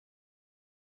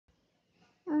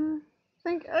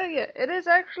Oh yeah, it is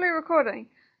actually recording.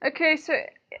 Okay, so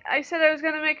I said I was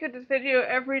gonna make a video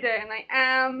every day, and I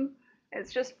am.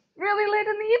 It's just really late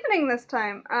in the evening this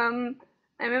time. I'm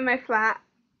in my flat.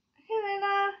 Hey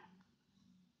Layla.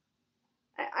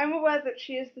 I'm aware that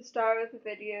she is the star of the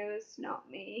videos, not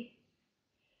me.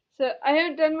 So I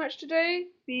haven't done much today.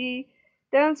 The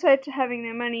downside to having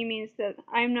no money means that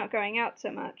I'm not going out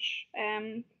so much.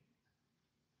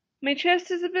 My chest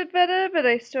is a bit better, but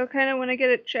I still kind of want to get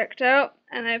it checked out,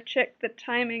 and I've checked the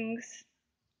timings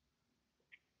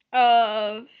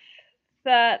of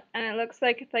that, and it looks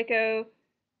like if I go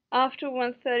after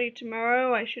 1:30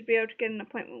 tomorrow, I should be able to get an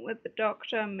appointment with the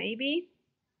doctor, maybe.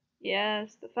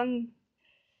 Yes, the fun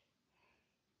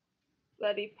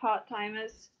bloody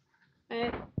part-timers.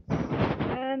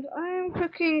 And I am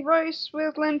cooking rice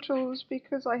with lentils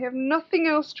because I have nothing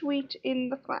else to eat in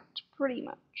the flat, pretty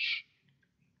much.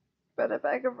 But a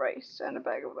bag of rice and a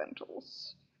bag of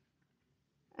lentils.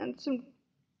 And some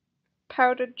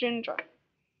powdered ginger.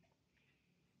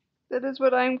 That is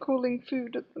what I'm calling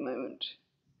food at the moment.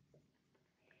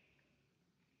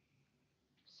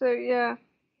 So yeah,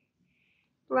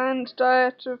 bland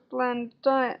diet of bland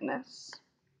dietness.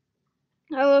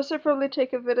 I'll also probably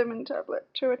take a vitamin tablet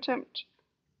to attempt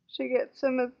to get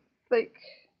some of, like,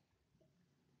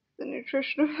 the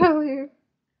nutritional value.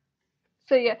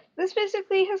 So yeah, this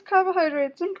basically has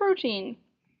carbohydrates and protein.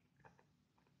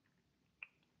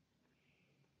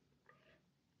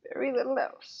 Very little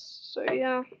else. So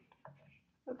yeah,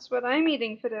 that's what I'm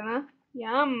eating for dinner.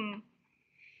 Yum.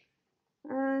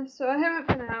 So I haven't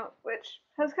been out, which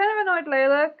has kind of annoyed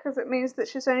Layla, because it means that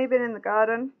she's only been in the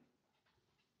garden.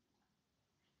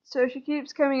 So she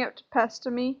keeps coming up to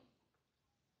pester me.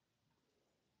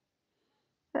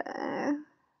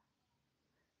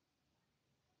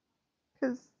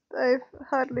 Because I've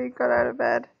hardly got out of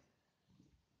bed.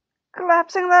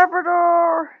 Collapsing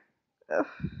Labrador! Ugh.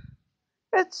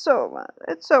 It's so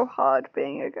hard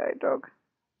being a guide dog.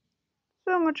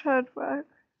 So much hard work.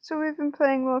 So we've been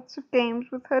playing lots of games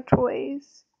with her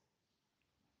toys.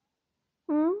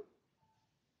 Hmm?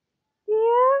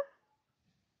 Yeah?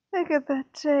 Look at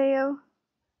that tail.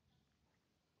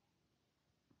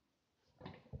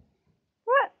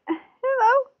 What?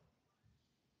 Hello?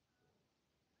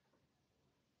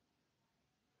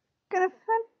 Gonna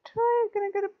find a toy?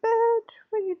 Gonna go to bed?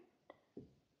 What are you...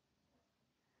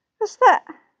 What's that?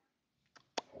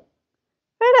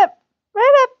 Right up!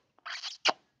 Right up!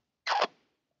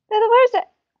 Lila, where's it?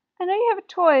 I know you have a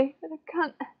toy, but I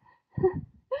can't...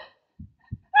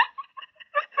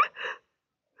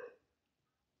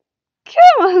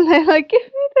 Come on, Layla, give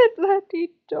me that bloody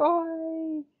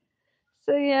toy.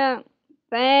 So yeah,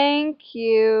 thank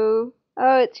you.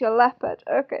 Oh, it's your leopard.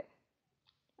 Okay.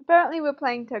 Apparently we're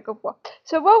playing tug of war.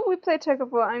 So while we play tug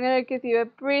of war, I'm going to give you a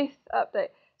brief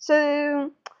update.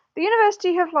 So the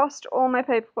university have lost all my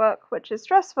paperwork, which is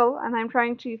stressful, and I'm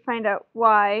trying to find out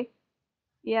why.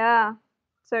 Yeah.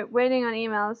 So waiting on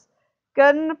emails.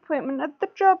 Got an appointment at the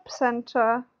job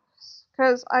center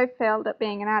because I failed at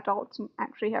being an adult and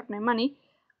actually have no money.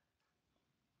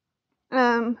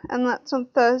 And that's on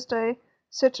Thursday.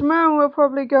 So tomorrow we'll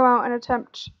probably go out and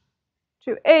attempt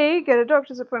to A, get a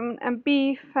doctor's appointment, and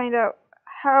B, find out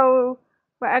how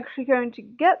we're actually going to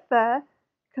get there,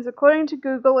 because according to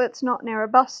Google, it's not near a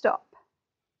bus stop.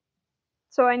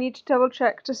 So I need to double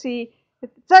check to see if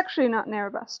it's actually not near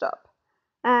a bus stop,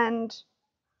 and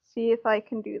see if I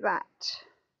can do that,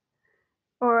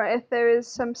 or if there is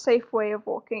some safe way of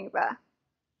walking there.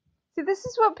 See, this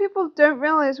is what people don't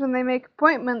realize when they make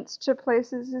appointments to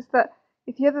places, is that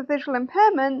if you have a visual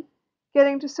impairment,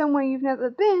 getting to somewhere you've never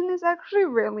been is actually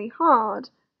really hard.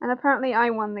 And apparently I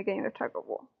won the game of tug of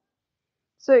war.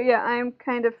 So yeah, I'm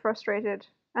kind of frustrated.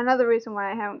 Another reason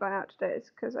why I haven't gone out today is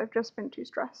because I've just been too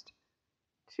stressed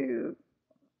to,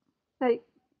 like,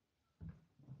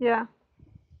 yeah.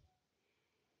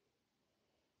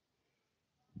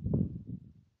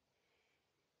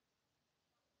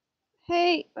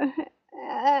 Hey,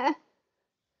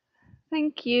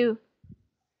 thank you.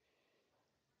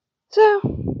 So,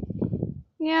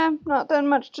 yeah, not done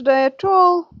much today at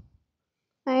all.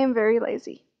 I am very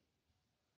lazy.